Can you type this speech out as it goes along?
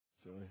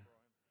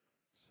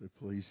So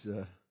please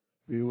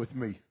bear with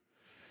me.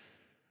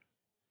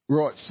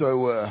 Right,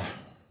 so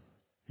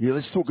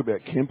let's talk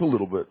about camp a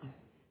little bit.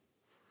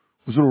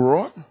 Was it all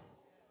right?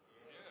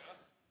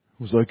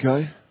 Was it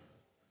okay?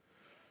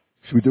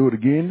 Should we do it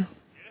again?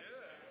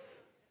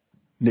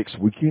 Next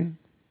weekend?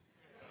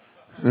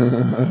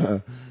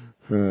 So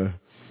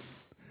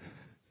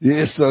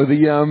the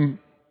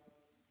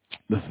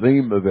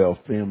theme of our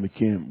family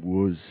camp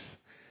was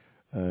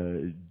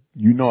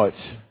Unite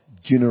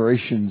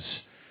Generations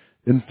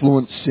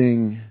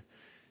Influencing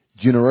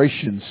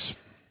Generations.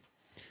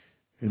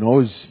 And I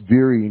was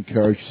very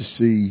encouraged to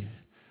see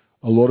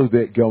a lot of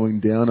that going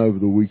down over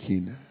the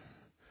weekend.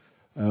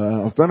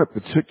 I found it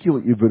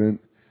particularly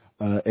evident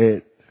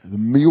at the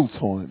meal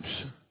times.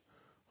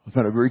 I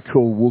found it very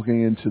cool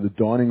walking into the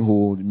dining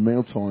hall at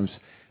meal times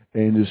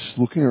and just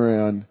looking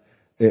around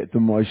at the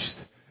most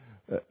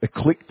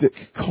eclectic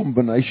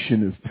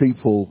combination of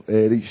people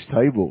at each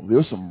table. There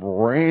were some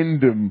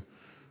random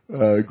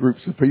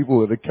groups of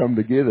people that had come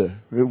together.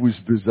 It was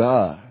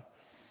bizarre.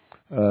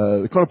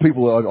 The kind of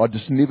people I'd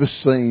just never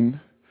seen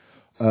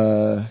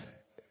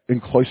in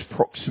close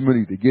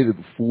proximity together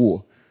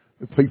before.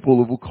 The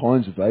people of all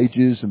kinds of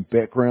ages and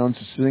backgrounds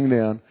are sitting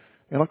down,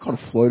 and I kind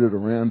of floated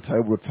around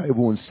table to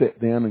table and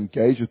sat down and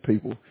engaged with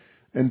people.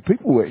 And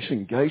people were actually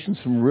engaged in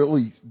some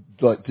really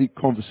deep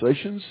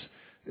conversations.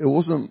 It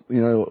wasn't,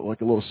 like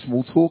a lot of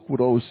small talk,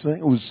 what I was saying.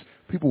 It was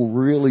people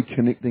really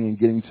connecting and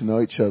getting to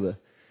know each other.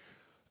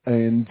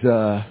 And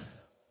I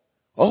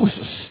was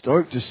just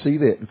stoked to see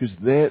that, because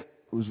that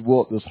was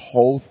what this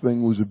whole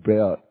thing was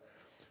about.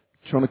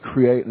 Trying to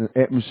create an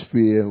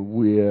atmosphere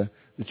where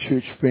the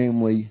church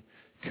family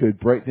could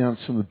break down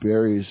some of the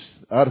barriers,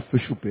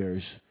 artificial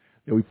barriers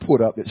that we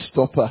put up that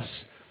stop us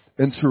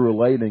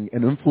interrelating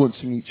and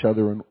influencing each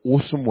other in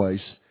awesome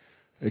ways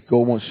that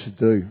God wants to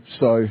do.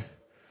 So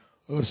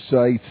I would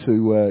say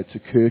to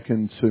Kirk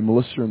and to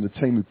Melissa and the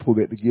team who pulled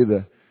that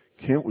together,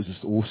 camp was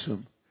just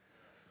awesome.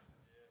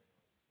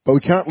 But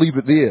we can't leave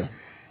it there.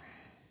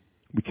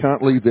 We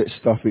can't leave that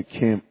stuff at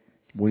camp.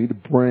 We need to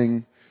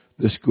bring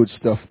this good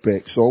stuff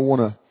back. So I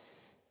want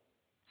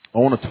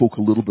to talk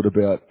a little bit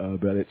about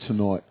it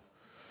tonight.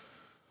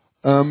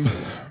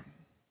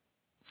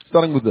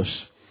 Starting with this,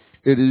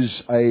 it is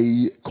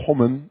a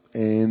common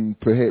and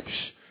perhaps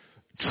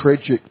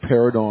tragic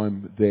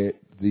paradigm that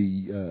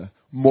the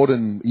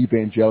modern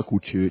evangelical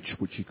church,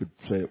 which you could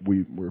say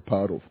we're a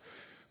part of,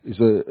 is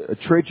a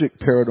tragic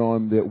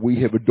paradigm that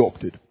we have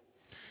adopted.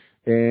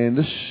 And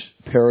this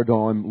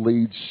paradigm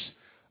leads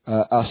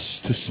us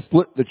to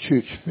split the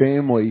church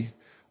family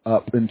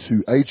up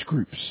into age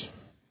groups.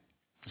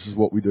 This is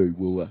what we do.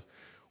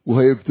 We'll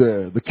have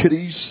the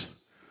kiddies.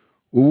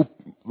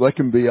 They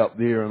can be up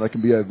there and they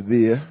can be over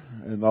there,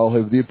 and they'll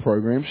have their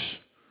programs.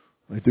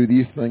 They do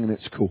their thing, and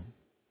that's cool.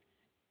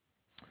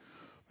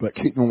 But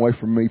keep them away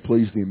from me,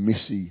 please. They're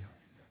messy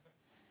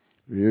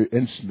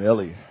and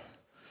smelly,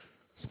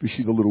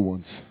 especially the little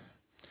ones.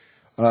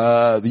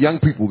 The young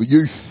people, the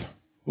youth,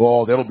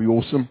 that'll be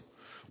awesome.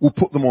 We'll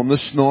put them on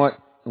this night,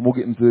 and we'll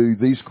get into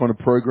these kind of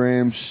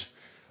programs,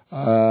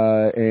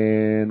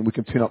 and we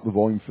can turn up the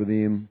volume for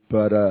them.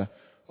 But I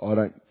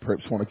don't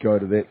perhaps want to go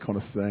to that kind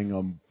of thing.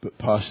 I'm a bit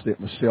past that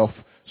myself.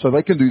 So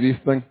they can do their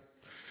thing.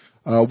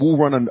 We'll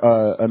run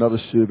another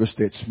service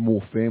that's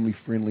more family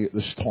friendly at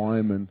this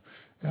time, and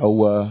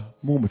our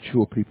more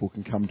mature people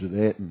can come to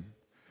that, and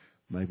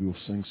maybe we'll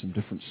sing some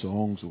different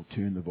songs or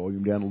turn the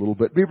volume down a little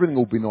bit. But everything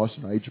will be nice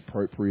and age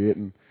appropriate.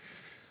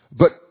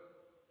 But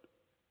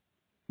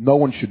no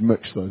one should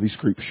mix, though. These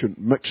groups shouldn't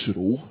mix at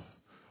all.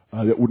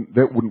 That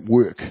wouldn't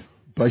work.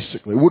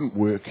 Basically, it wouldn't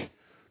work.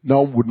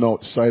 No one would know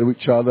what to say to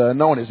each other.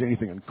 No one has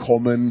anything in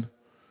common.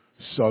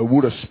 So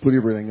we'll just split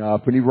everything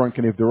up, and everyone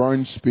can have their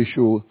own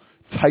special,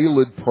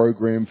 tailored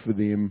program for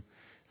them.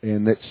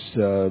 And that's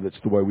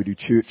the way we do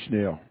church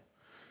now.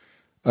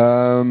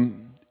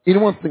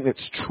 Anyone think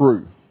that's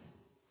true?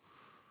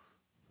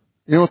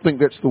 Anyone think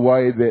that's the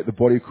way that the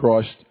body of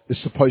Christ is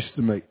supposed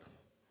to meet?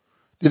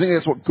 Do you think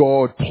that's what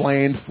God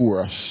planned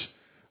for us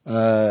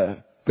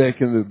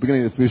back in the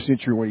beginning of the first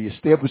century when He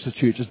established the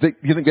churches? Do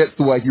you think that's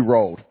the way He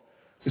rolled?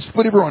 He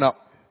split everyone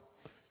up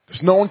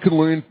because no one can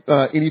learn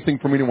anything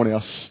from anyone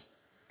else.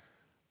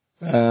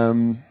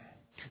 No,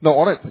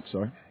 I don't think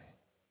so.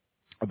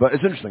 But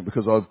it's interesting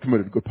because I've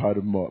committed a good part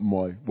of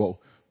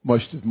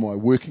most of my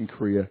working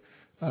career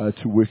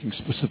to working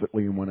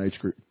specifically in one age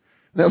group.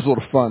 And that was a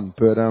lot of fun,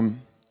 but I've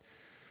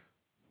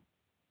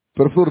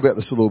thought about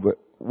this a little bit.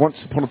 Once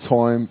upon a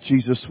time,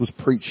 Jesus was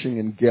preaching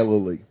in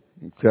Galilee.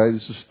 Okay,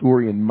 there's a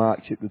story in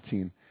Mark chapter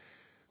 10.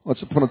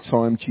 Once upon a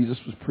time, Jesus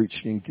was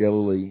preaching in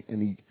Galilee,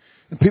 and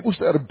people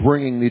started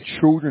bringing their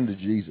children to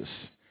Jesus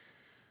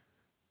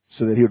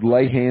so that He would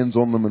lay hands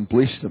on them and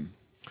bless them.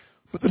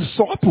 But the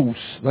disciples,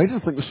 they didn't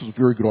think this was a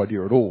very good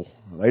idea at all.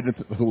 They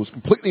thought it was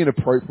completely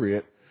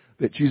inappropriate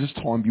that Jesus'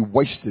 time be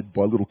wasted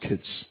by little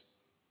kids.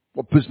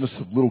 What business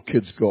have little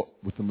kids got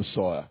with the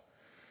Messiah?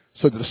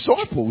 So the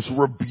disciples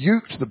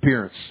rebuked the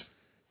parents.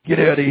 Get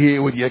out of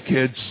here with your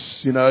kids.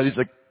 There's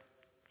a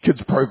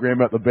kids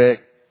program at the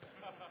back.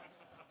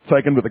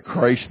 taken with a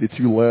crash, they're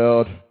too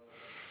loud.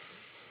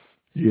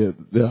 Yeah,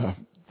 they thought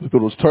it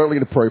was totally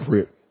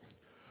inappropriate.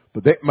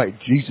 But that made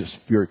Jesus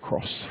very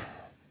cross.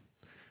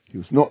 He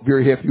was not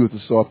very happy with the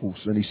disciples,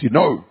 and he said,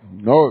 no,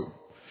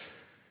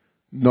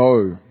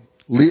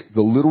 let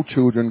the little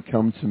children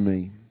come to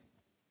me,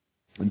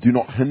 and do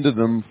not hinder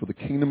them, for the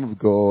kingdom of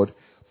God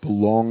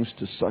belongs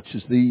to such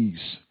as these.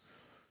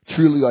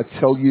 Truly I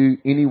tell you,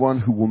 anyone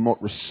who will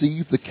not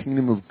receive the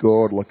kingdom of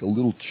God like a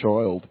little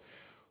child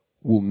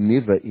will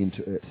never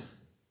enter it.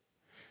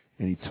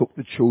 And he took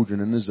the children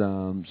in his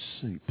arms,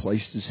 and he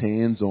placed his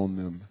hands on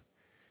them,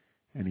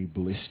 and he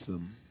blessed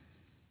them.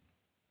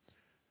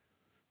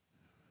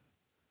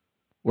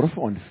 What I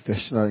find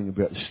fascinating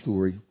about the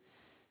story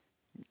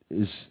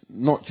is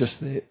not just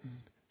that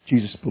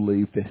Jesus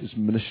believed that his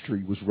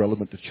ministry was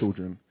relevant to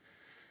children,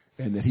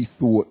 and that he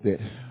thought that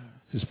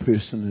his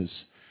person,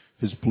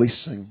 his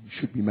blessing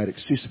should be made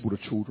accessible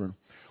to children.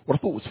 What I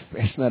thought was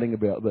fascinating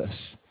about this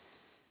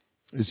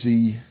is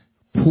he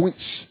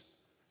points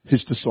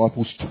his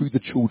disciples to the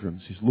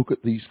children. He says, look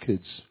at these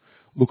kids.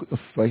 Look at the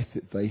faith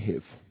that they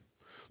have.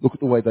 Look at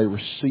the way they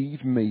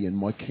receive me in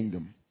my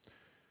kingdom.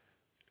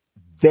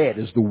 That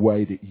is the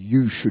way that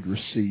you should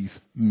receive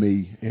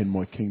me and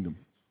my kingdom.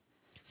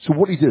 So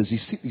what he does, he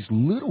set these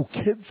little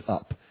kids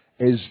up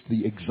as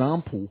the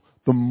example,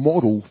 the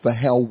model for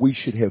how we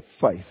should have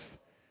faith.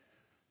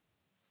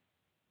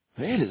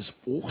 That is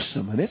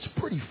awesome, and that's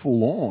pretty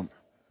full on.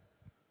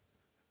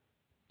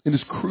 In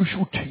his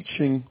crucial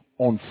teaching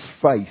on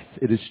faith,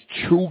 it is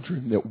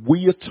children that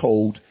we are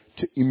told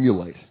to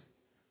emulate.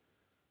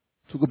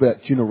 Talk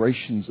about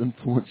generations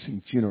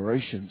influencing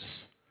generations.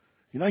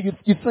 You know,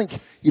 you'd think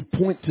you'd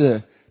point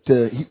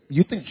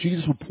you think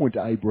Jesus would point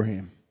to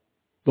Abraham,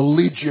 the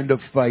legend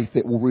of faith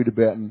that we'll read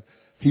about in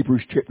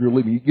Hebrews chapter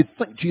 11. You'd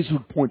think Jesus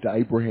would point to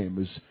Abraham,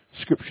 as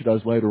Scripture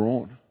does later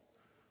on.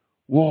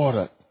 What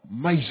an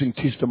amazing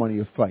testimony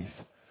of faith.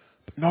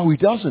 But no, he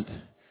doesn't.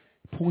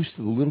 He points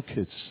to the little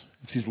kids.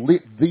 He says,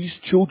 let these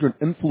children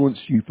influence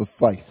you for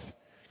faith,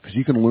 because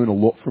you can learn a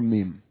lot from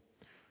them.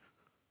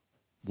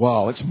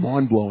 Wow, that's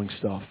mind-blowing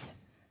stuff.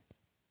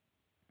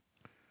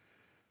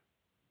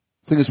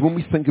 The thing is, when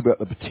we think about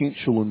the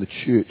potential in the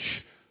church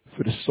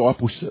for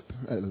discipleship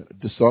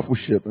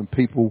and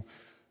people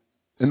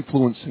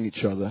influencing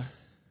each other,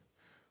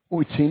 what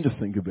we tend to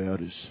think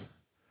about is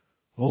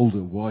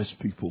older, wise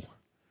people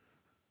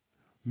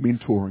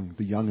mentoring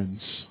the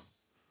young'uns.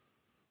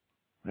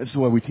 That's the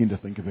way we tend to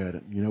think about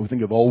it. You know, we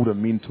think of older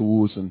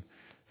mentors and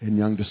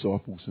young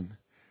disciples, and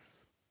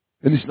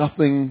there's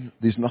nothing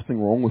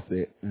wrong with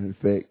that. And in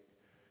fact,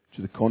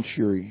 to the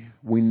contrary,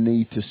 we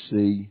need to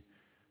see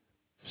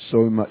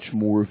so much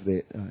more of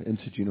that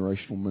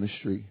intergenerational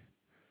ministry.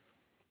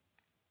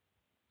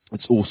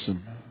 It's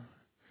awesome.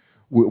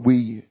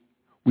 We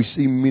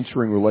see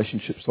mentoring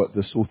relationships like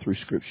this all through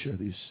Scripture.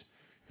 There's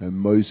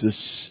Moses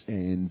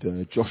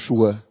and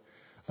Joshua,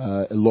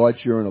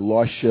 Elijah and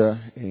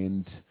Elisha,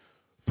 and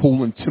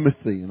Paul and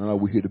Timothy. And I know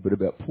we heard a bit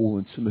about Paul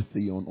and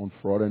Timothy on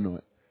Friday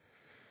night.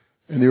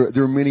 And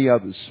there are many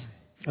others.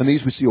 And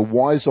these we see a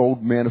wise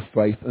old man of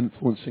faith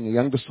influencing a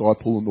young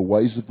disciple in the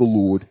ways of the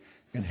Lord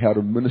and how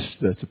to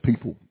minister to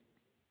people.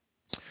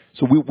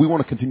 So we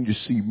want to continue to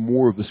see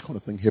more of this kind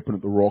of thing happen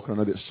at the Rock. And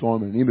I know that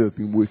Simon and Emma have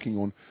been working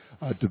on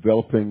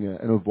developing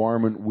an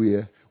environment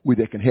where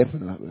that can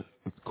happen.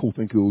 A cool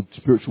thing called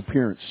spiritual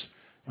parents.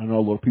 I know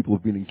a lot of people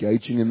have been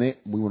engaging in that,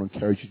 and we want to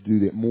encourage you to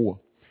do that more.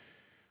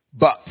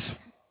 But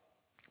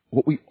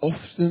what we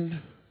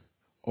often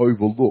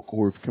overlook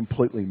or have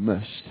completely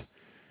missed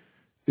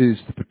is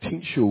the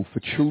potential for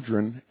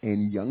children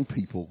and young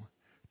people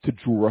to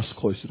draw us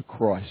closer to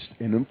Christ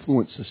and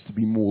influence us to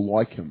be more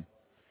like Him.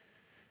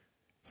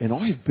 And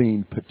I have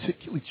been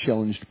particularly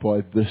challenged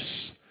by this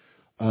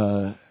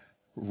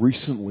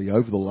recently,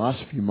 over the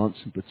last few months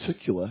in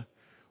particular,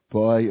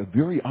 by a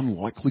very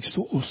unlikely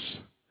source.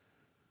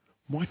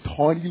 My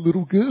tiny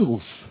little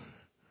girls.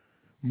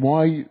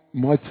 My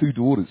two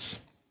daughters.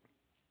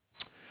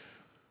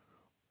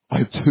 I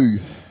have two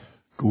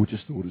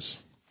gorgeous daughters.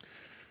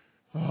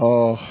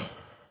 Oh,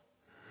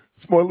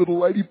 it's my little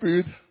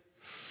ladybird.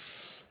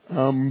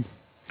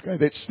 Okay,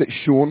 that's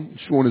Sean.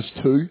 Sean is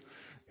 2,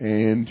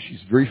 and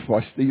she's very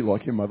feisty,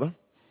 like her mother.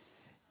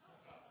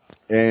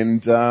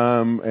 And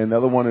the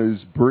other one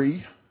is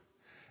Bree,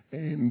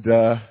 and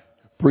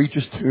Bree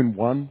just turned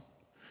 1,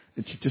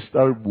 and she just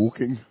started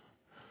walking,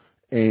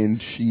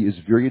 and she is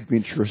very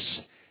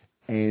adventurous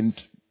and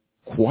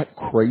quite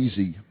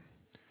crazy,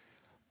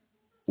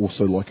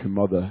 also like her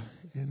mother.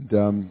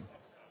 And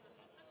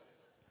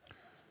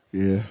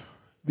yeah,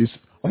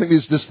 I think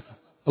there's just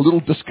a little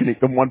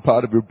disconnect in one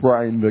part of her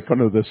brain, the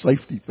kind of the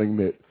safety thing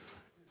that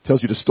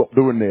tells you to stop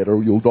doing that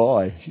or you'll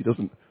die. She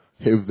doesn't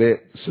have that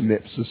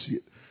synapses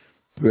yet.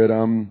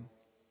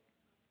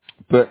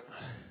 But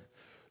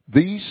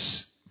these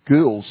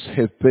girls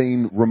have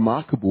been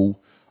remarkable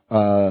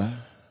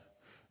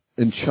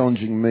in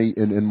challenging me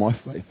in my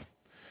faith.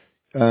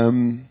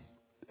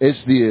 As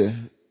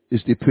their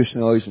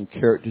personalities and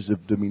characters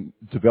have been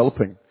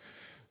developing,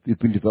 they've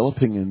been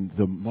developing in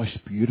the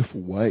most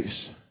beautiful ways.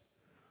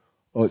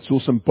 Oh, it's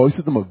awesome. Both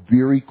of them are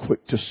very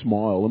quick to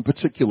smile. In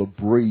particular,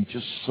 Bree,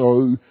 just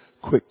so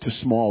quick to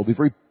smile. They're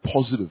very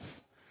positive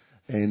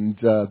and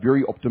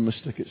very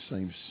optimistic, it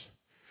seems.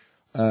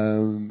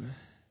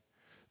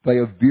 They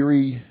are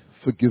very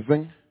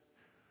forgiving.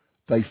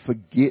 They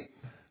forget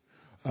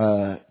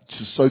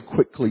just so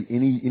quickly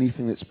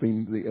anything that's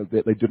been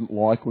that they didn't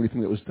like or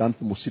anything that was done to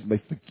them or said.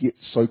 They forget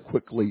so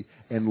quickly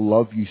and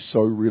love you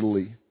so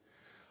readily.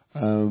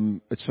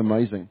 It's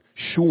amazing.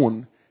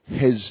 Sean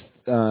is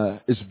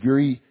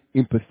very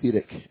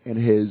empathetic and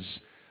has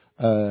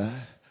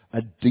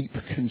a deep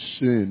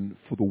concern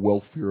for the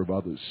welfare of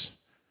others.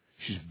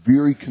 She's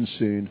very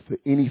concerned for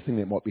anything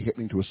that might be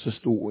happening to a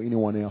sister or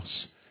anyone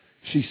else.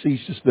 She sees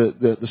just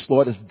the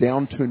slightest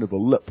downturn of a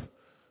lip,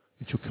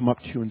 and she'll come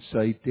up to you and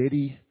say,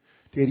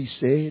 Daddy's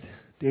sad,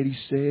 Daddy's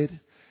sad.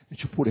 And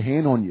she'll put a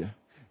hand on you,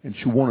 and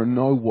she'll want to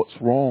know what's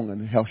wrong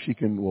and how she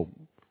can,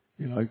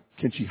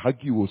 can she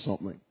hug you or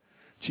something?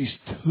 She's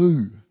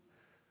 2.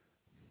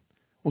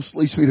 What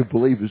leads me to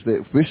believe is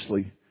that,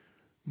 firstly,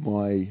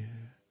 my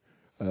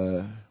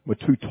 2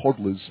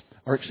 toddlers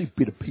are actually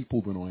better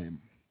people than I am.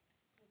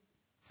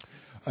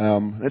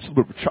 That's a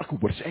bit of a chuckle,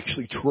 but it's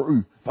actually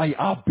true. They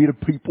are better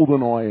people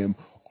than I am.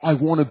 I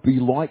want to be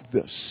like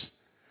this.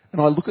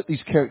 And I look at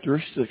these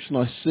characteristics and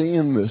I see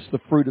in this the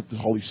fruit of the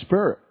Holy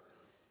Spirit.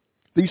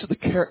 These are the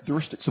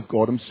characteristics of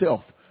God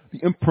Himself, the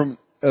imprint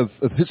of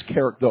His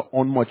character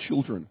on my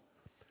children.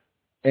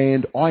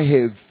 And I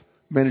have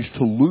managed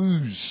to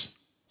lose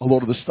a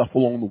lot of the stuff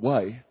along the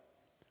way,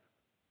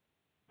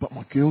 but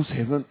my girls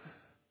haven't.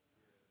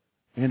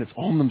 And it's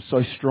on them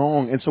so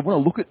strong. And so when I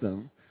look at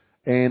them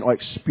and I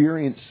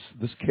experience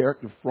this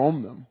character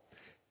from them,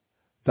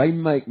 they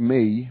make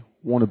me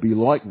want to be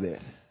like that.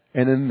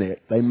 And in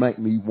that, they make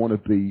me want to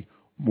be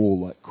more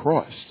like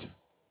Christ.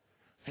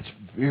 It's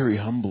very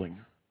humbling.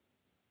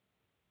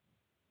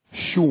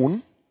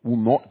 Sean will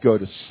not go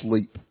to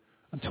sleep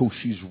until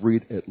she's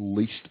read at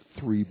least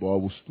 3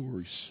 Bible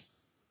stories.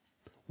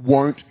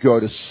 Won't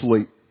go to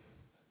sleep.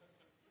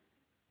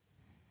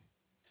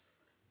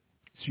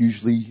 It's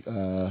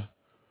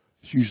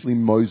usually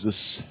Moses,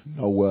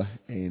 Noah,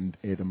 and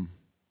Adam.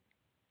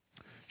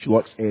 She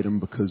likes Adam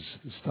because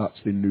it starts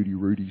their nudie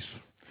rudies.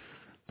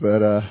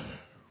 But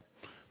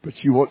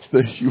she wants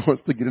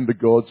to get into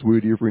God's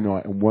Word every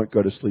night and won't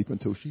go to sleep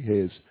until she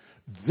has.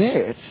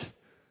 That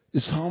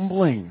is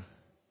humbling.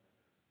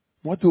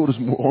 My daughter's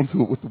more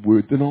onto it with the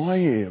Word than I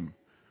am.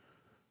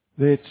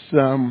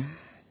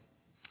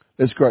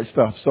 That's great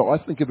stuff. So I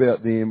think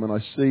about them and I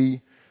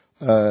see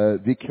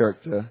their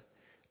character,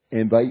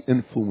 and they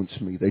influence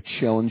me. They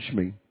challenge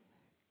me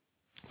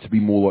to be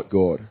more like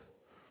God.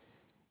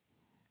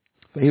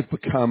 They have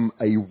become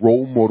a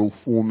role model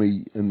for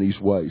me in these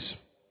ways.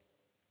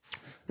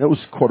 That was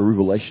quite a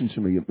revelation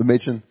to me.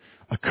 Imagine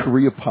a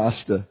career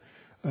pastor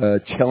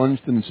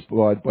challenged and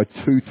inspired by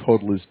 2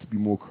 toddlers to be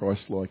more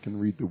Christ-like and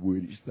read the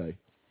Word each day.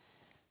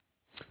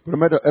 But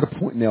I'm at a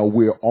point now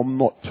where I'm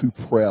not too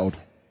proud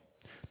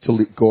to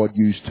let God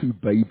use 2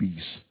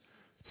 babies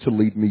to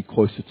lead me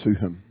closer to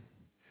Him.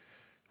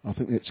 I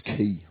think that's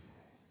key.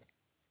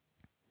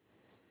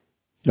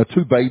 Now,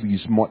 2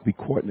 babies might be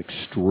quite an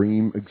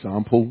extreme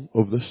example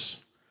of this.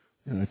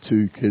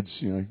 2 kids,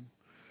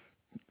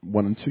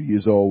 1 and 2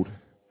 years old.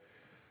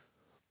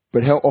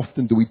 But how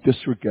often do we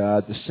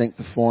disregard the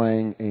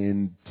sanctifying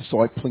and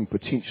discipling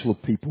potential of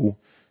people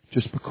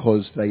just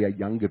because they are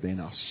younger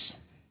than us?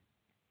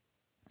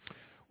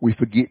 We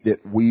forget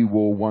that we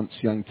were once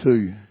young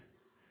too.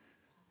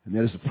 And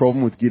that is the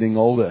problem with getting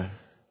older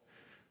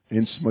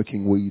and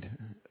smoking weed.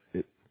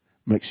 It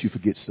makes you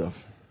forget stuff.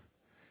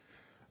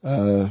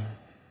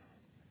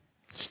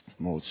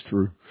 It's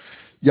true.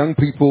 Young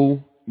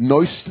people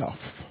know stuff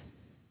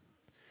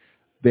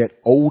that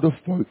older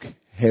folk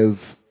have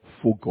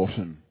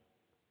forgotten.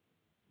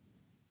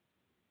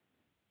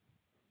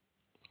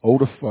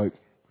 Older folk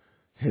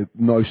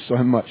know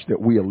so much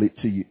that we are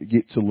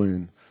yet to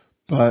learn.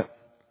 But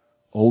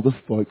older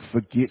folk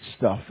forget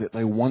stuff that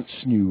they once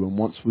knew and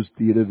once was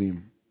dear to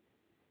them.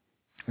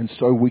 And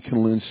so we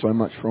can learn so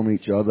much from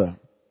each other.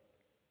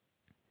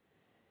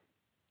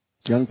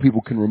 Young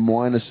people can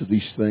remind us of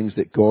these things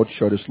that God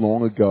showed us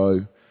long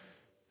ago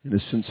and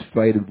has since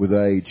faded with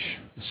age.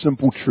 The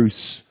simple truths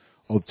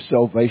of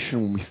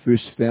salvation when we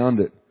first found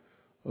it,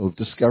 of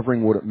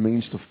discovering what it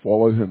means to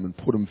follow Him and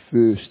put Him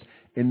first,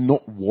 and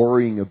not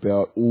worrying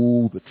about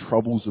all the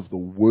troubles of the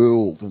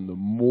world and the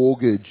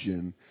mortgage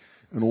and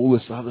all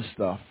this other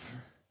stuff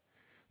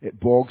that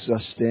bogs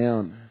us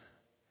down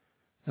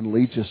and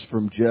leads us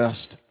from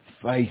just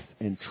faith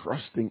and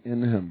trusting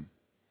in Him.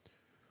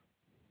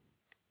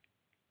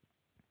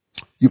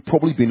 You've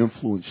probably been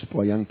influenced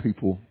by young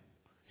people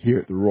here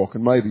at The Rock,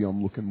 and maybe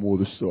I'm looking more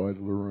this side of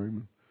the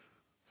room,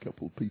 a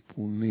couple of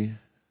people in there.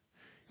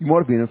 You might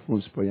have been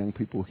influenced by young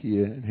people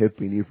here and have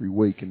been every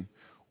week and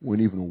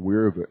weren't even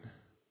aware of it.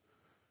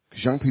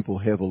 Because young people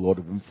have a lot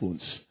of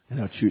influence in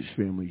our church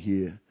family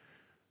here.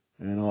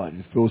 And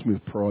it fills me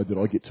with pride that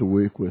I get to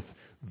work with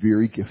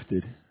very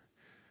gifted,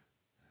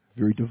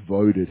 very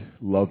devoted,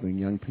 loving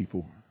young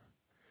people.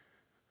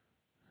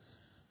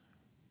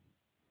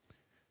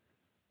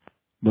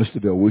 Most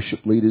of our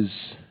worship leaders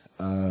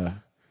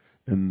are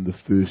in the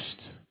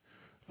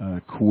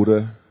first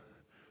quarter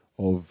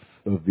of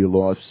their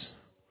lives.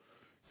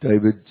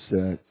 David's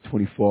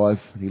 25,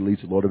 and he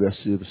leads a lot of our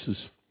services.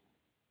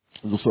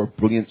 He's also a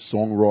brilliant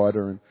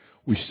songwriter, and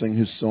we sing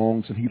his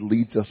songs, and he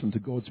leads us into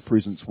God's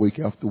presence week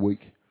after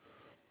week.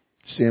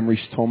 Sam Reese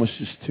Thomas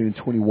just turned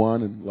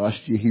 21, and last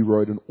year he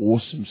wrote an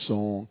awesome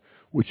song,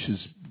 which has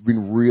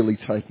been really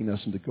taking us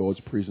into God's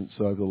presence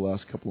over the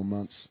last couple of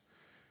months.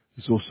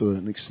 He's also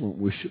an excellent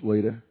worship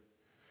leader.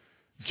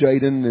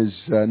 Jaden is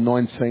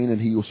 19,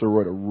 and he also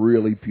wrote a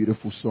really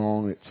beautiful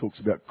song that talks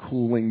about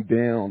cooling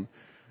down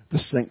the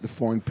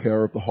sanctifying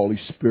power of the Holy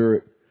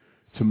Spirit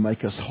to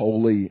make us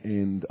holy.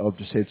 And I've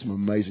just had some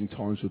amazing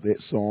times with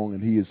that song,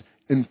 and he has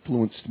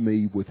influenced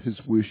me with his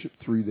worship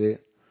through that.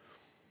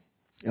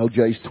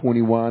 LJ's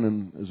 21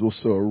 and is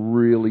also a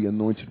really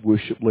anointed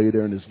worship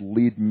leader and has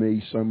led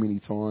me so many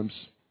times.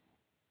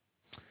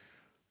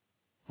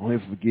 I'll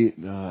never forget,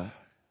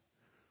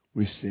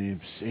 where's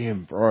Sam?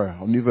 Sam, bro,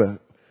 I'll never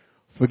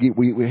forget,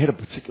 we had a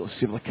particular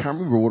set. I can't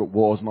remember what it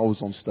was, and I was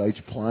on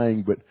stage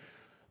playing, but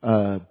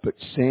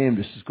Sam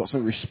just has got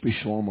something very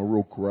special on, a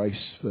real grace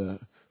for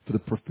the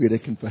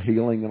prophetic and for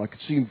healing, and I could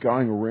see him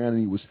going around,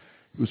 and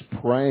he was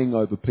praying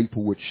over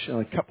people, which in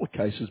a couple of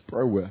cases,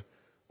 bro, were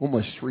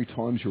almost 3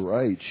 times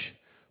your age.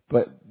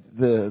 But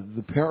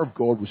the power of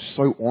God was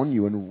so on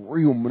you, and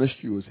real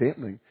ministry was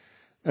happening.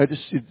 And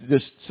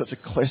just such a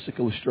classic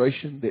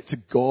illustration that to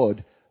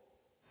God,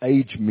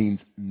 age means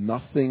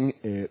nothing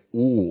at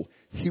all.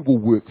 He will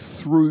work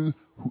through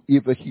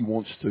whoever he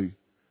wants to.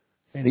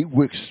 And he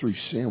works through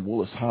Sam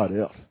Wallace hard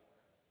out.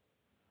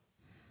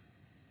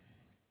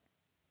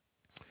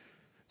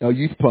 Our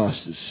youth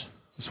pastors,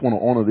 just want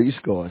to honour these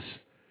guys.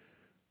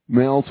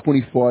 Mel,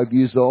 25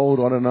 years old.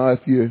 I don't know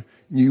if you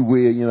knew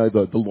where,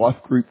 the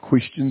life group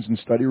questions and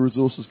study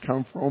resources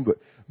come from, but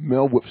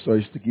Mel whips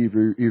those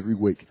together every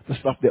week. The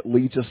stuff that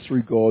leads us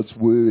through God's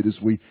Word as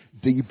we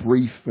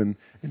debrief and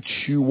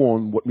chew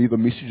on whatever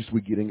messages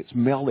we're getting. It's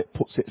Mel that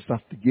puts that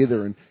stuff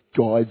together and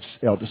guides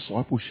our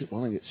discipleship.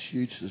 I think it's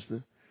huge,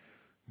 sister.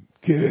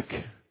 Kirk,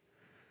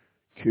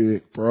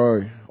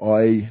 bro,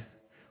 I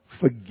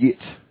forget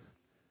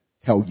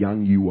how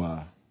young you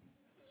are.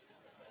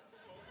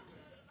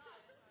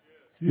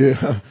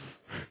 Yeah,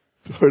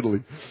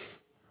 totally.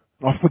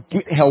 I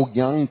forget how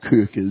young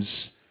Kirk is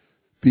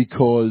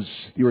because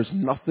there is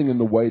nothing in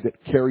the way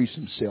that carries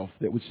himself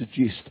that would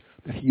suggest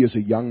that he is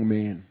a young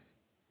man.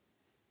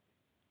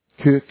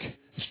 Kirk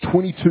is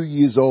 22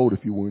 years old,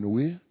 if you weren't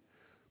aware,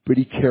 but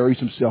he carries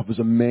himself as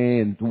a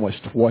man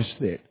almost twice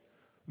that.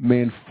 A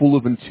man full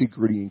of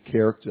integrity and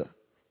character.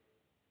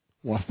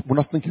 When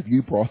I think of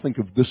you, bro, I think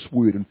of this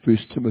word in 1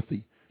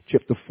 Timothy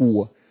chapter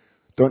 4.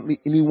 Don't let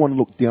anyone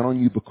look down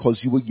on you because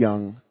you are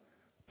young,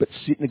 but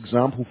set an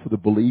example for the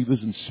believers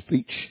in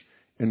speech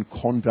and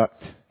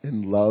conduct,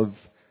 in love,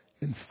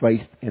 in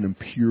faith, and in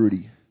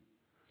purity.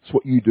 It's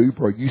what you do,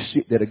 bro. You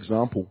set that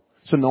example.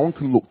 So no one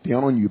can look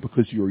down on you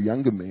because you're a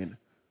younger man,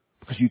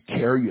 because you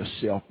carry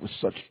yourself with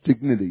such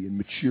dignity and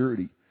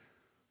maturity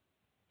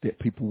that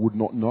people would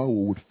not know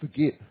or would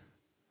forget.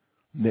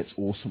 And that's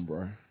awesome,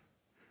 bro.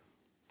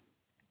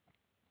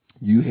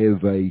 You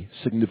have a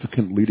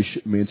significant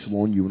leadership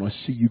mantle on you, and I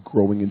see you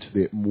growing into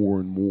that more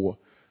and more.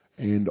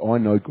 And I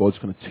know God's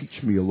going to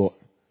teach me a lot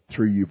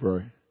through you,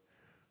 bro.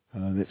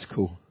 That's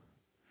cool.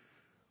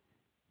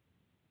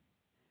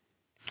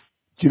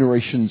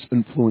 Generations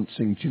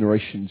influencing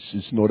generations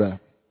is not a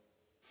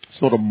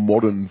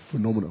modern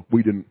phenomenon.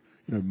 We didn't,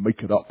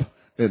 make it up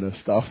in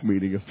a staff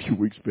meeting a few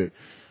weeks back.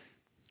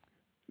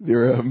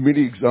 There are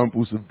many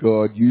examples of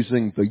God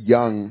using the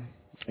young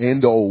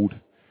and old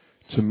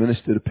to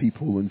minister to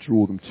people and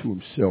draw them to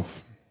himself.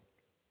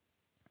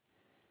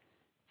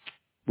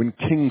 When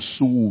King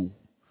Saul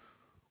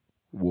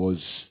was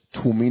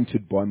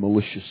tormented by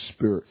malicious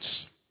spirits,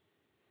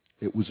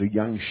 it was a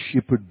young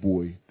shepherd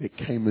boy that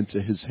came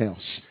into his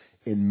house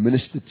and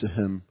ministered to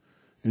him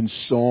in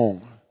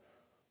song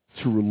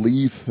to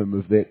relieve him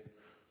of that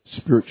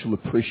spiritual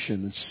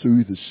oppression and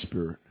soothe his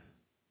spirit.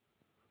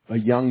 A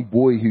young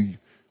boy who,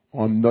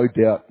 I'm no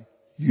doubt,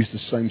 used the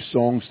same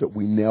songs that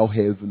we now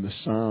have in the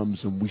Psalms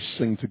and we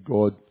sing to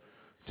God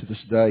to this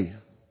day.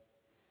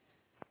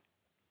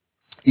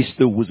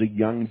 Esther was a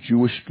young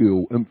Jewish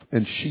girl,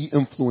 and she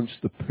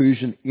influenced the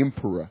Persian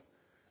emperor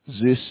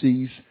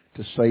Xerxes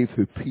to save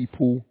her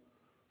people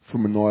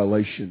from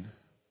annihilation.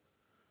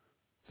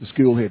 This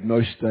girl had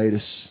no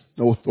status,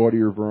 no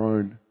authority of her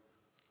own,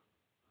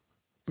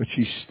 but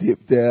she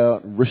stepped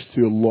out and risked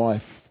her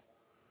life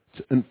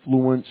to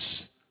influence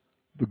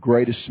the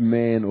greatest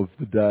man of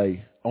the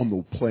day on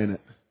the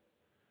planet.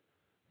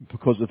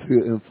 Because of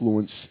her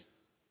influence,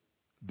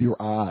 there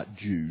are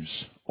Jews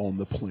on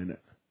the planet,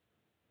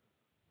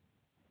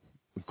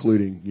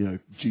 including,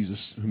 Jesus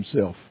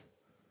himself.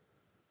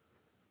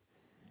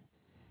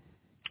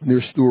 And there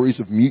are stories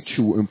of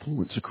mutual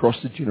influence across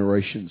the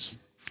generations.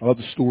 I love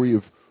the story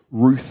of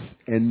Ruth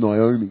and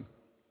Naomi.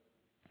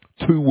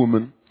 two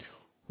women,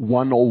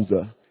 one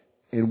older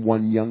and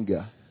one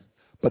younger.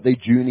 But they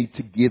journeyed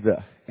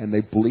together and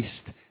they blessed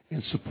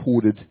and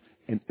supported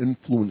and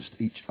influenced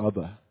each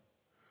other.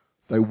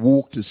 They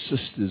walked as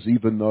sisters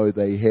even though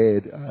they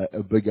had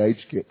a big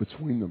age gap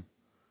between them.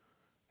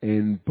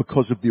 And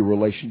because of their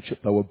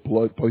relationship, they were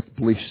both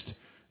blessed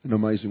in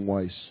amazing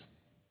ways.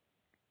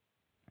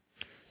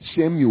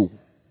 Samuel,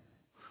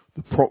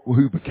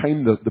 who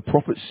became the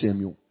prophet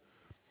Samuel,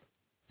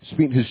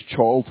 spent his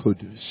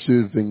childhood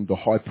serving the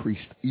high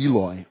priest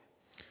Eli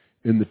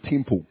in the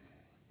temple.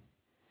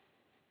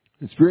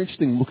 It's very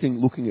interesting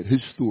looking at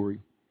his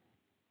story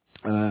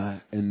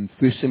in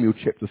 1 Samuel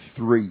chapter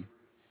 3,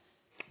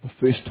 the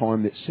first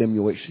time that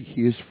Samuel actually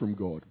hears from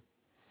God.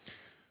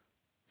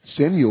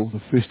 Samuel,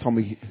 the first time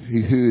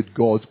he heard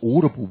God's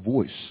audible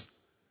voice,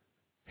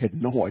 had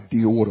no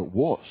idea what it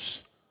was.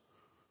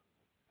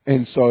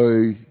 And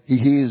so he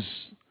hears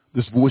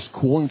this voice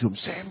calling to him,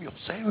 Samuel,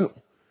 Samuel.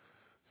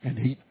 And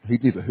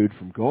he'd never heard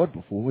from God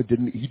before.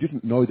 He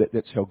didn't know that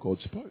that's how God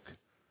spoke.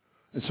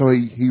 And so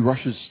he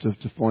rushes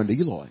to find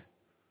Eli,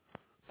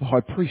 the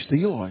high priest.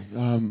 Eli,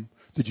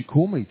 did you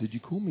call me? Did you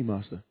call me,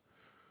 Master?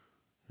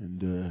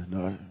 And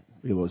no,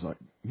 Eli's like,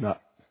 nah,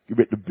 get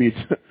back to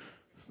bed.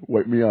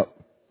 Wake me up.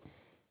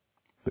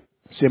 But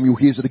Samuel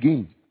hears it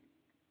again.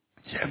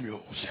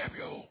 Samuel,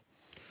 Samuel.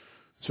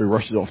 So he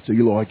rushes off to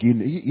Eli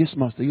again. Yes,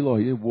 Master Eli.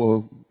 Yeah,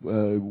 well,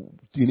 do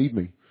you need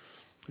me?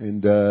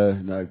 And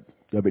no,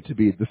 go back to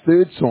bed. The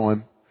third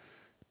time,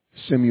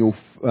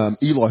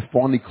 Eli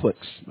finally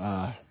clicks.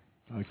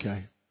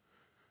 Okay,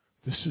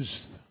 this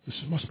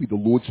must be the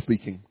Lord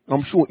speaking.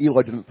 I'm sure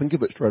Eli didn't think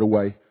of it straight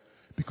away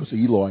because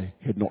Eli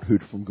had not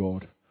heard from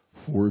God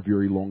for a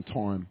very long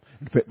time.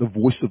 In fact, the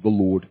voice of the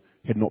Lord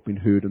had not been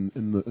heard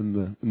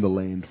in the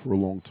land for a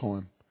long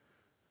time.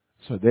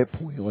 So at that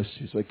point, Eli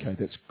says, okay,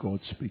 that's God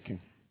speaking.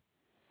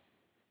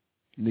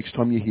 Next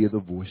time you hear the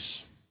voice,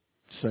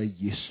 say,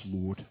 yes,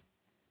 Lord,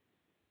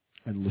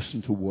 and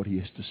listen to what he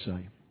has to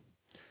say.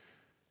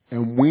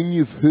 And when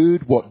you've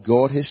heard what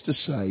God has to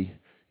say,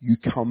 you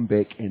come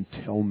back and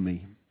tell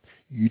me.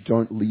 You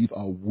don't leave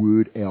a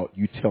word out.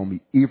 You tell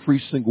me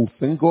every single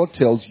thing God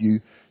tells you.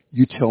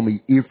 You tell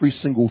me every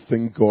single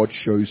thing God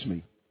shows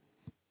me.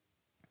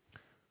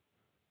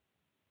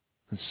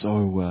 And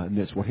so, and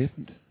that's what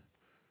happened.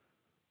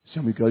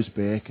 Samuel goes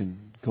back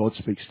and God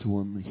speaks to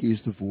him. He hears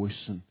the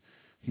voice and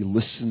he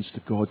listens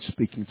to God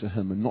speaking to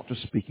him, and not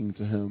just speaking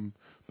to him,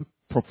 but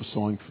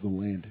prophesying for the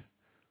land.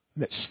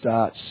 And that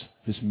starts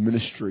his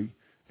ministry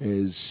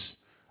as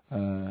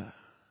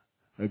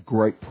a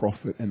great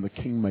prophet and the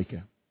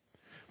kingmaker.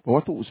 But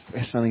what I thought was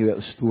fascinating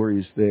about the story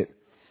is that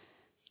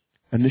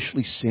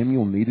initially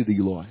Samuel needed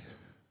Eli.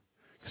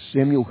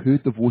 Samuel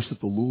heard the voice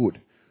of the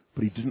Lord,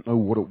 but he didn't know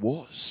what it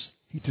was.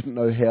 He didn't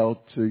know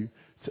how to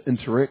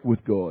interact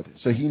with God.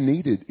 So he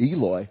needed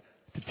Eli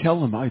to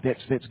tell him, oh,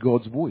 that's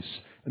God's voice,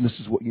 and this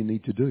is what you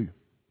need to do.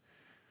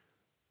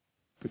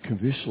 But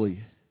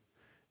conversely,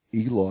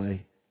 Eli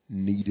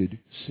needed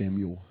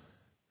Samuel,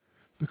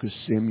 because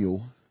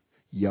Samuel,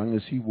 young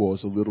as he was,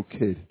 a little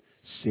kid,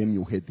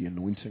 Samuel had the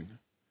anointing.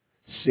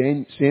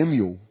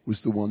 Samuel was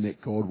the one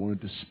that God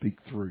wanted to speak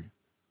through.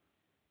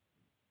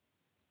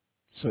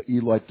 So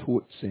Eli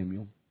taught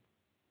Samuel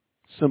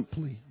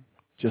simply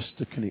just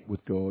to connect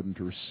with God and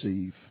to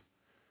receive.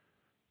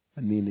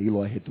 And then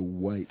Eli had to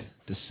wait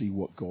to see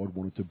what God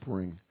wanted to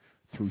bring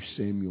through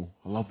Samuel.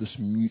 I love this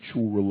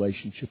mutual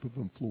relationship of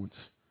influence.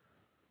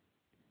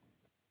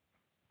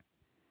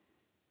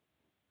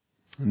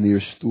 And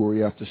there's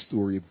story after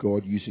story of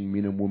God using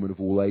men and women of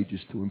all ages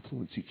to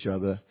influence each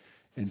other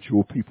and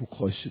draw people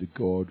closer to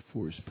God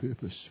for his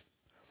purpose.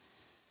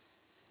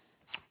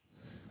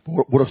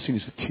 But what I've seen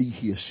is the key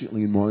here,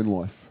 certainly in my own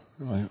life,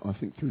 I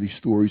think through these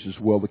stories as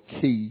well, the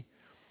key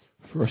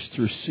for us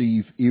to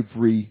receive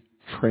every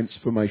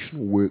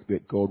transformational work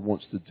that God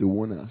wants to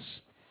do in us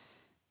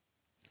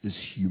is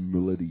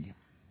humility.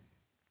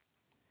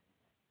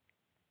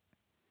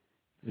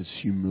 Is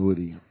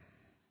humility.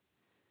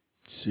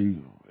 See,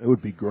 it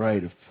would be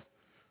great if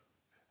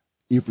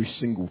every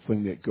single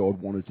thing that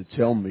God wanted to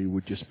tell me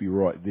would just be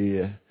right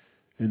there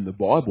in the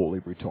Bible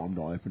every time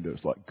I opened it.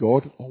 It's like,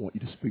 God, I want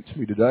you to speak to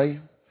me today.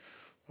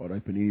 I'd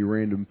open any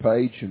random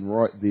page and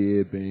right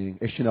there being,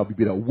 actually no, it'd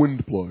be better,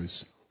 wind blows.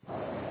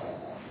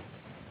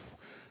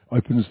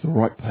 Opens the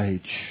right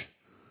page.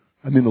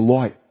 And then the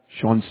light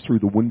shines through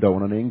the window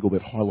on an angle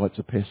that highlights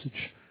a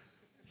passage.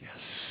 Yes.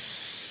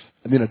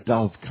 And then a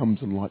dove comes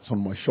and lights on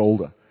my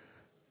shoulder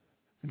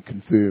and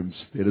confirms,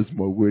 that is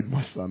my word,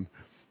 my son.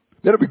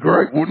 That'd be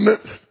great, wouldn't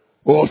it?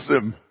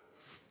 Awesome.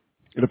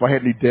 And if I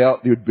had any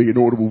doubt, there would be an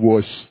audible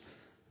voice.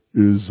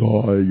 Is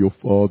I your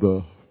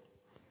father?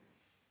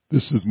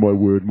 This is my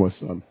word, my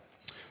son.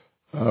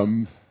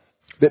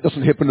 That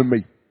doesn't happen to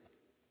me.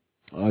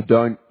 I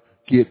don't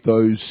get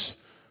those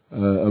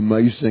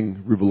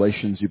amazing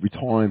revelations every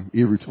time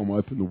I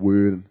open the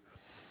Word.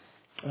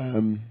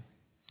 And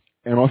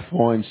I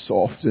find so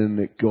often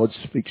that God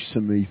speaks to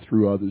me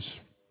through others.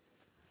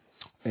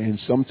 And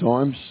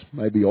sometimes,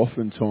 maybe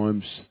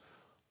oftentimes,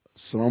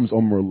 Sometimes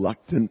I'm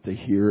reluctant to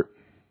hear it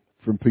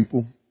from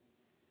people,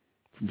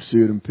 from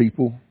certain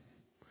people.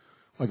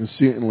 I can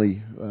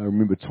certainly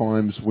remember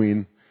times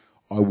when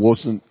I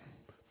wasn't,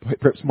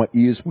 perhaps my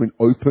ears weren't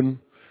open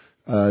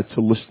to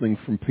listening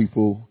from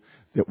people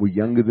that were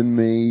younger than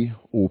me,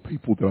 or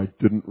people that I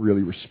didn't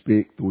really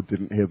respect or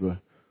didn't have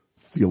a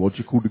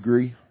theological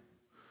degree.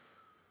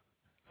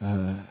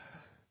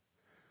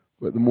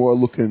 But the more I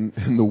look in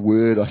the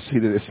Word, I see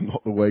that it's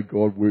not the way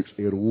God works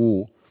at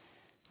all.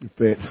 In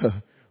fact,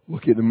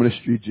 look at the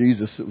ministry of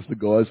Jesus. It was the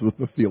guys with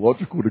the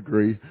theological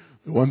degree,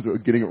 the ones that were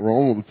getting it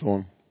wrong all the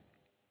time.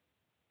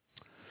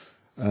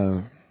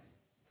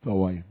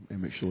 Though I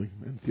am actually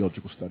in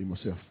theological study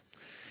myself.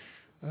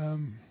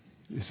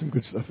 There's some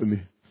good stuff in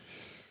there.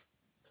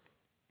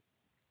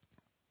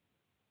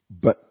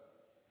 But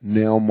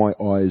now my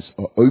eyes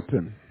are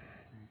open.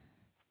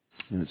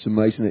 And it's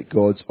amazing that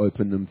God's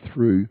opened them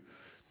through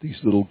these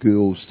little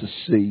girls to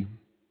see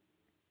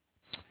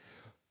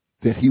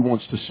that He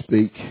wants to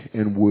speak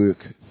and work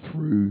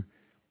through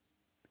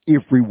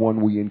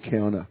everyone we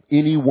encounter.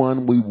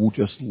 Anyone we will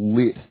just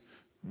let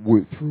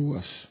work through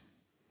us.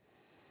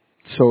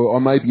 So I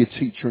may be a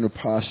teacher and a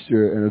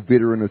pastor and a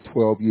veteran of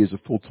 12 years of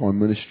full-time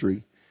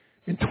ministry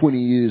and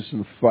 20 years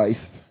in faith.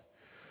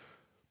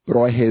 But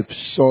I have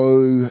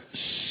so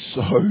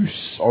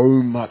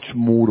much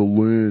more to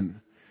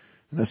learn.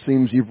 And it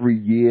seems every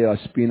year I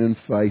spend in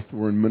faith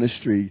or in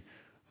ministry,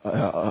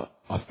 I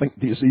think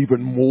there's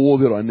even more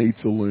that I need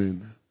to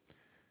learn.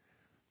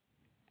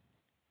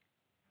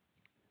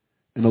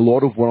 And a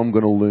lot of what I'm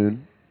going to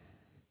learn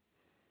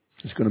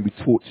is going to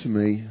be taught to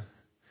me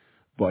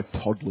by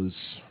toddlers.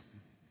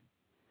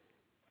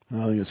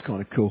 And I think it's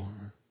kind of cool.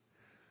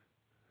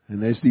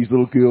 And as these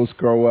little girls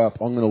grow up,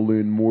 I'm going to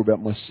learn more about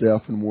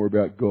myself and more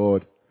about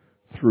God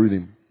through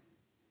them.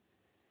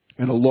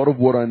 And a lot of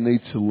what I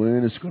need to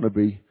learn is going to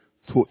be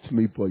taught to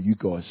me by you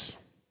guys.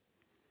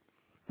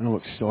 And I'm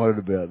excited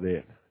about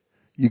that.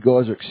 You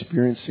guys are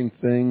experiencing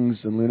things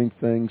and learning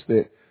things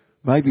that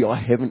maybe I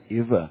haven't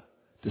ever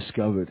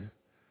discovered.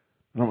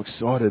 And I'm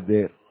excited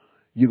that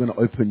you're going to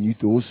open new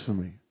doors for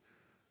me.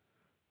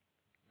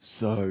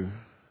 So,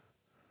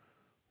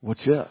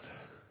 watch out.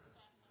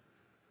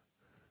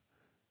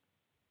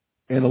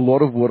 And a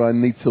lot of what I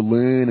need to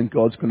learn and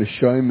God's going to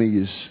show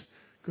me is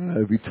going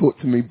to be taught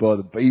to me by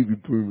the baby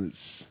boomers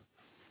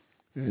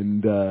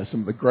and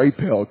some of the grey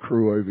power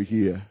crew over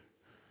here.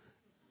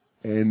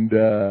 And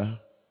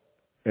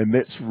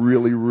that's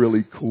really,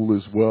 really cool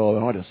as well.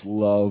 And I just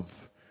love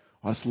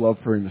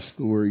hearing the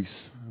stories.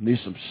 And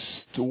there's some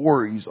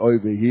stories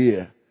over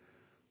here.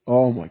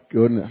 Oh my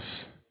goodness.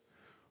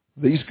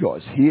 These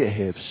guys here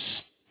have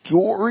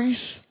stories.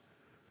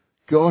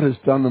 God has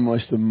done the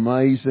most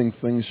amazing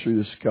things through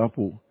this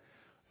couple.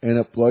 And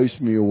it blows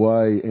me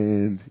away.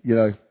 And,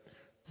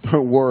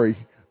 don't worry.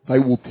 They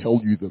will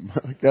tell you them.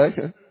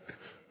 Okay?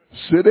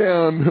 Sit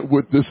down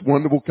with this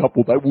wonderful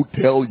couple. They will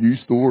tell you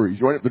stories.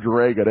 You won't have to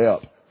drag it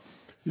out.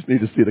 You just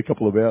need to set a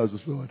couple of hours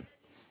aside.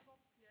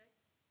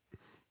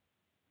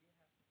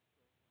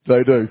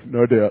 They do,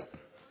 no doubt.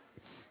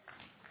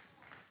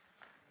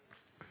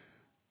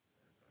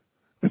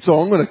 And so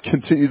I'm going to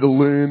continue to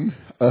learn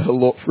a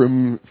lot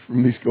from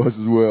these guys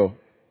as well.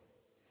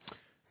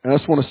 And I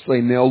just want to say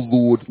now,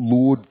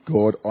 Lord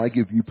God, I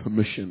give you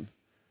permission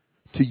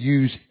to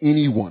use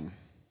anyone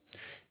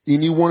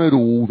at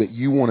all that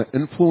you want to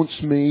influence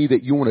me,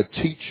 that you want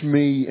to teach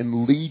me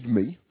and lead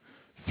me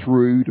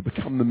through to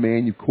become the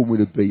man you've called me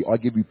to be. I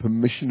give you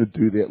permission to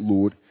do that,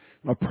 Lord.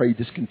 And I pray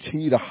just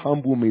continue to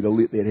humble me to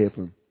let that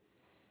happen.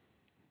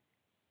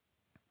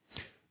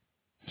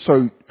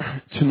 So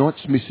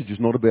tonight's message is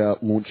not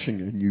about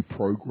launching a new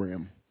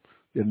program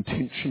that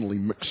intentionally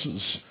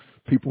mixes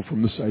people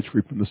from this age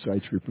group and this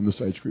age group and this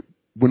age group.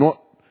 We're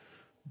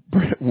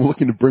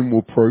looking to bring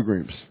more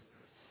programs.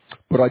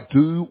 But I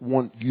do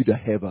want you to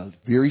have a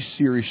very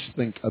serious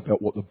think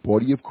about what the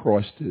body of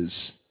Christ is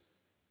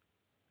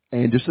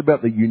and just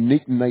about the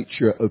unique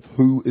nature of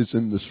who is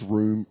in this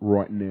room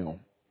right now.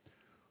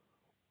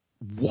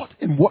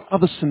 In what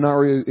other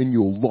scenario in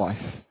your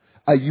life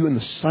are you in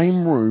the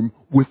same room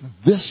with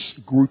this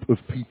group of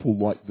people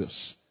like this?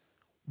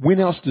 When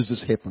else does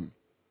this happen?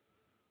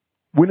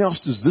 When else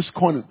does this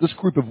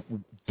group of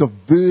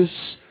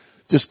diverse,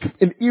 just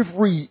in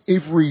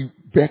every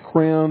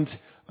background,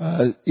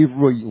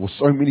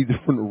 so many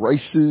different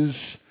races,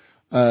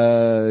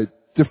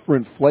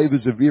 different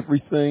flavors of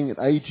everything and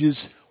ages.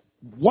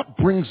 What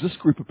brings this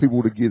group of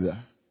people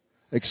together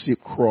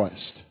except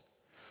Christ?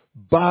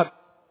 But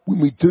when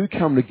we do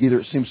come together,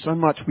 it seems so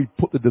much we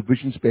put the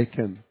divisions back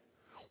in.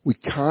 We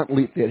can't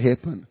let that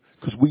happen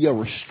because we are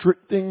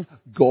restricting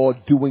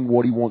God doing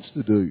what He wants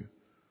to do.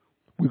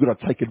 We've got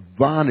to take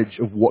advantage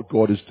of what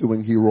God is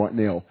doing here right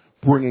now,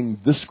 bringing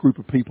this group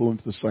of people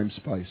into the same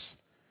space.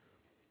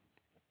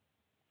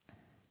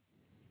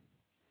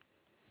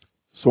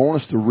 So I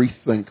want us to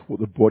rethink what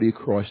the body of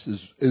Christ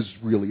is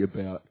really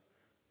about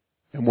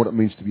and what it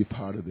means to be a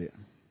part of that.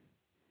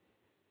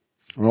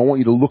 And I want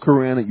you to look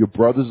around at your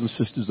brothers and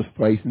sisters of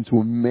faith and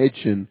to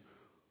imagine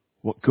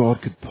what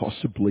God could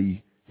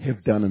possibly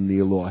have done in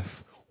their life,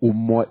 or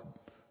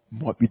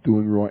might be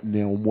doing right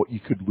now, and what you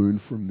could learn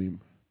from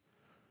them.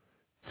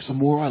 Because the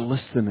more I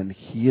listen and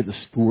hear the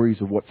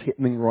stories of what's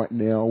happening right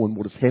now and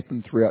what has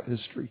happened throughout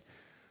history,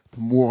 the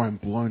more I'm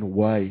blown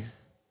away,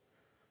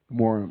 the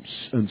more I'm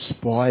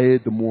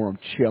inspired, the more I'm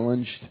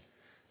challenged,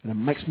 and it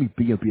makes me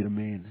be a better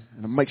man,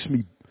 and it makes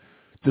me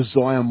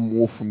desire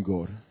more from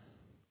God.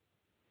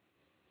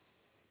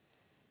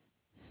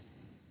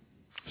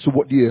 So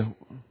if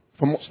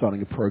I'm not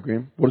starting a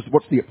program,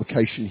 what's the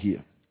application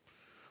here?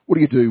 What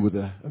do you do with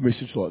a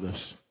message like this?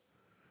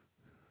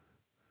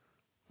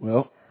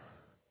 Well,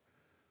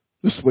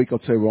 this week I'll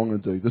tell you what I'm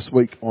going to do. This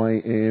week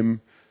I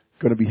am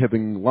going to be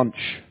having lunch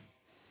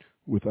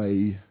with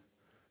a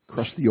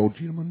crusty old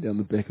gentleman down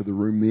the back of the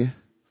room there.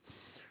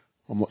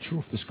 I'm not sure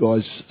if this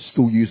guy's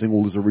still using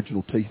all his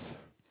original teeth.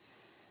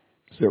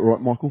 Is that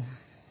right, Michael?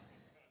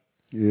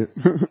 Yeah.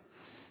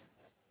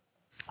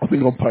 I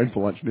think I'm paying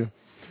for lunch now.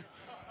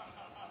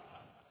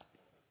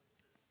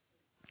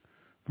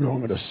 But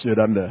I'm going to sit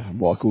under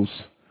Michael's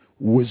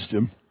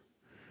wisdom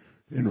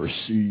and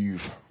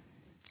receive.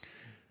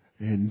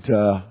 And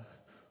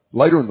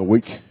later in the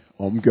week,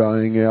 I'm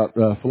going out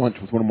for lunch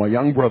with one of my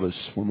young brothers,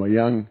 one of my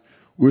young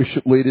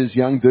worship leaders,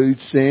 young dude,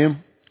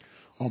 Sam.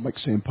 I'll make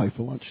Sam pay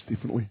for lunch,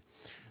 definitely.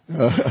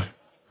 But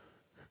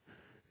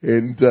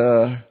I'm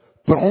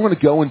going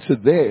to go into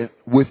that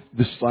with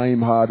the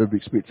same heart of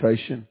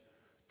expectation.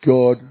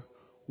 God,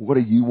 what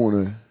do you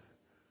want to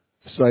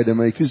say to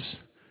me? Because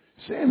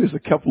Sam has a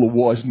couple of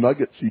wise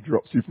nuggets he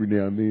drops every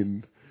now and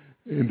then.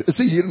 And is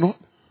he here tonight?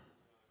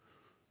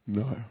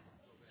 No.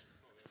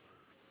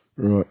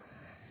 Right.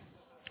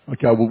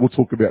 Okay, well, we'll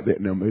talk about that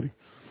in our meeting.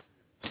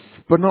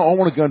 But no, I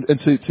want to go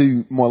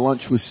into my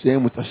lunch with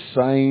Sam with the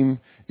same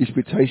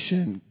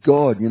expectation.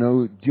 God,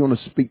 do you want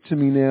to speak to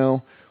me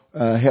now?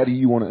 How do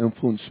you want to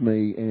influence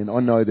me? And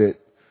I know that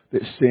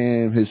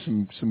Sam has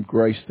some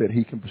grace that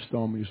he can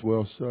bestow on me as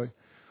well. So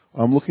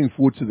I'm looking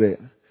forward to that.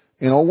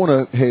 And I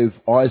want to have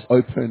eyes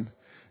open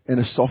and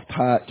a soft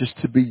heart just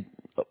to be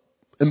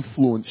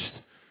influenced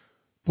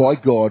by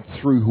God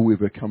through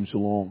whoever comes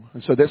along.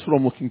 And so that's what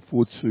I'm looking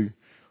forward to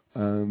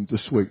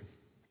this week.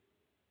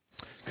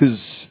 Because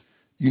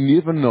you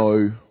never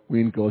know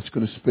when God's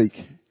going to speak,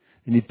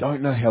 and you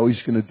don't know how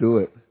He's going to do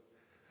it.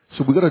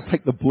 So we've got to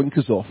take the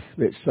blinkers off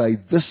that say,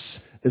 this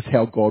is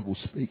how God will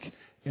speak,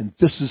 and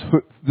this is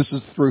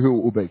through who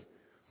it will be.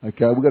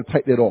 Okay, we've got to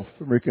take that off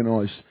and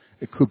recognize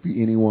it could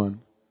be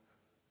anyone.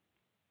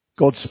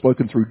 God's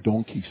spoken through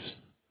donkeys.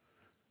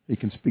 He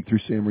can speak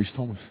through Sam Rees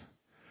Thomas.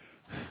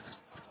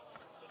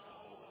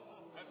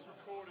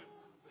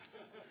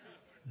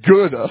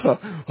 Good. I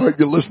hope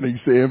you're listening,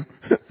 Sam.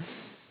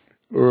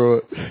 All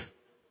right.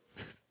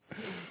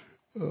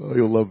 Oh,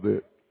 you'll love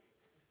that.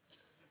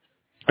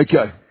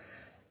 Okay.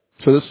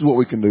 So this is what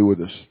we can do with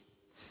this.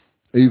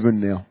 Even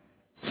now.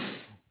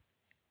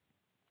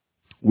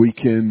 We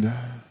can,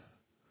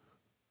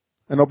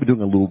 and I'll be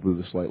doing a little bit of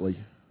this lately,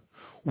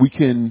 we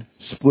can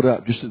split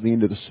up just at the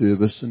end of the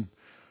service, and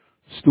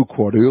it's still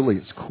quite early,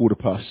 it's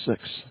 6:15,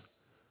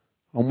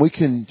 and we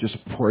can just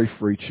pray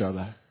for each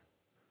other.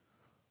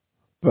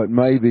 But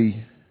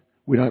maybe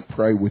we don't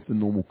pray with the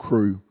normal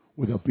crew,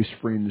 with our best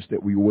friends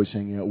that we always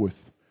hang out with.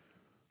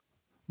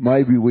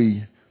 Maybe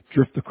we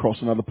drift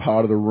across another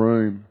part of the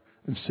room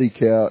and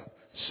seek out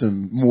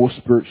some more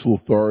spiritual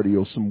authority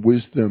or some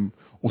wisdom,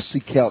 or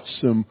seek out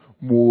some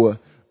more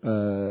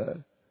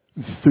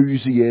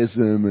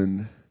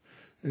enthusiasm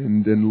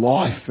and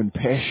life and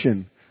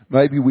passion.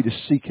 Maybe we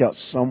just seek out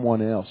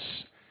someone else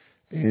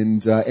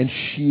and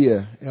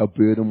share our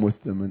burden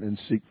with them and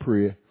seek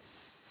prayer.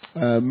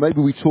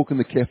 Maybe we talk in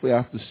the cafe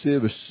after the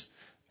service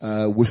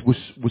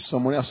with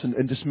someone else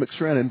and just mix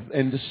around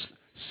and just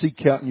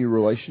seek out new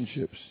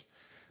relationships.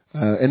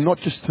 And not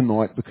just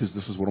tonight, because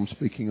this is what I'm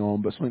speaking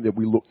on, but something that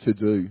we look to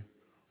do.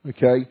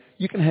 Okay?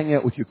 You can hang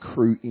out with your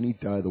crew any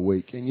day of the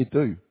week, and you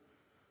do.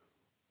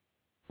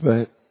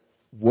 But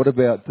what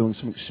about doing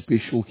something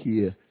special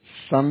here?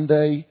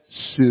 Sunday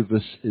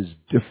service is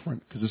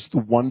different, because it's the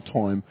one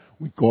time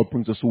when God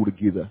brings us all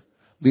together.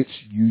 Let's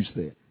use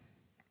that.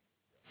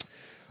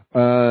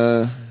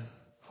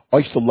 I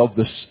used to love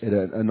this at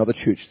another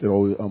church that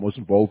I was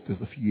involved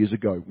with a few years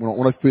ago.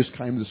 When I first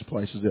came to this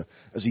place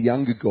as a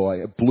younger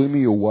guy, it blew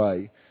me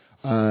away.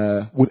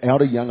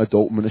 Without a young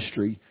adult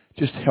ministry,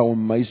 just how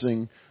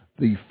amazing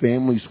the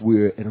families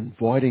were at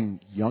inviting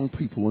young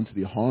people into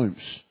their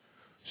homes.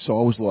 So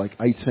I was like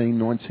 18,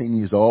 19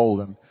 years old,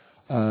 and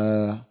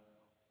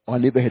I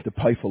never had to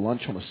pay for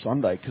lunch on a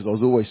Sunday because I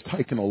was always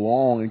taken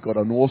along and got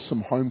an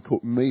awesome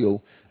home-cooked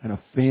meal in a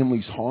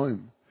family's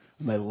home.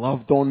 And they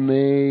loved on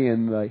me,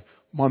 and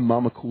my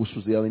mum, of course,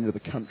 was the other end of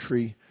the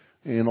country,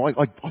 and I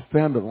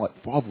found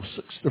like 5 or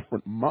 6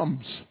 different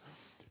mums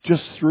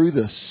just through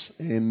this.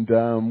 And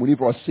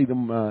whenever I see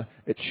them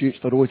at church,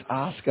 they'd always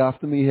ask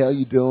after me, how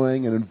you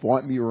doing, and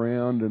invite me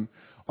around, and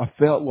I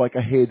felt like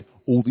I had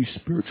all these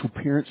spiritual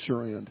parents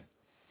around.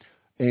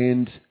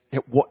 And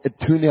it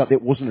turned out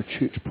that wasn't a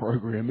church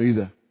program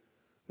either.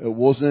 It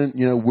wasn't,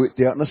 worked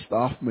out in a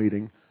staff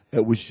meeting.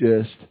 It was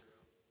just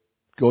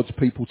God's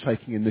people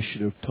taking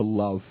initiative to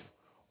love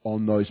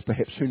on those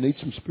perhaps who need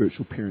some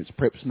spiritual parents,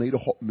 perhaps need a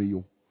hot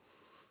meal.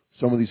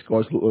 Some of these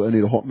guys look like they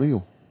need a hot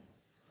meal.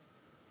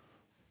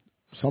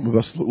 Some of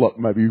us look like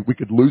maybe we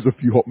could lose a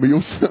few hot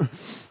meals.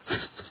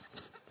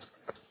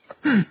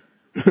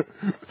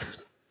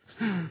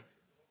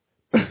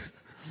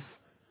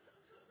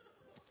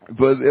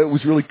 But it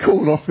was really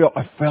cool, and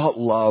I felt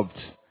loved.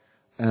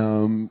 We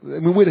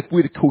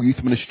had a cool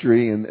youth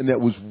ministry, and that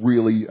was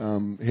really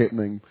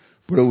happening.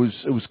 But it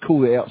was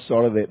cool that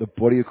outside of that, the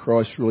body of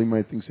Christ really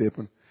made things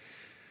happen.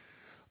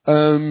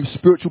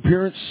 Spiritual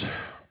parents,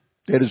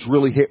 that is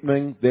really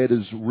happening. That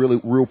is really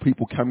real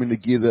people coming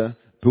together,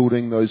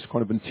 building those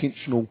kind of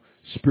intentional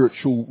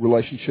spiritual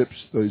relationships,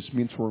 those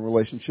mentoring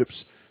relationships.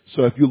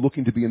 So if you're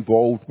looking to be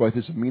involved both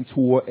as a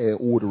mentor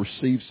or to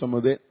receive some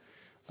of that,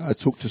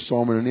 talk to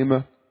Simon and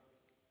Emma.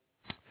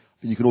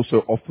 And you can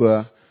also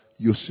offer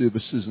your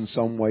services in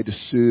some way to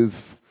serve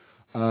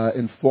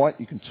in Fight.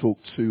 You can talk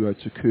to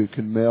Kirk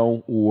and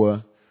Mel,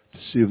 or to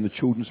serve in the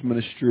children's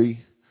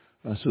ministry,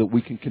 so that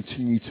we can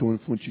continue to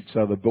influence each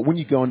other. But when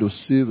you go into a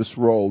service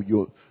role,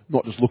 you're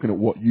not just looking at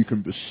what you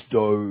can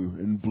bestow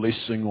in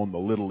blessing on the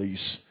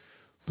littlies,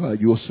 but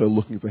you're also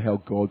looking for how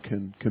God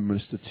can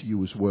minister to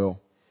you as well.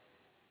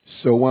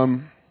 So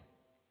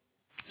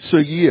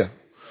yeah,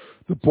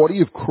 the body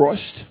of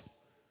Christ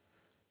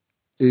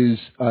is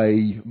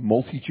a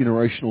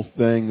multi-generational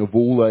thing of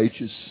all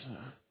ages.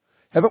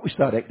 How about we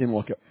start acting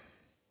like it?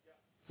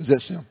 Does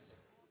that sound?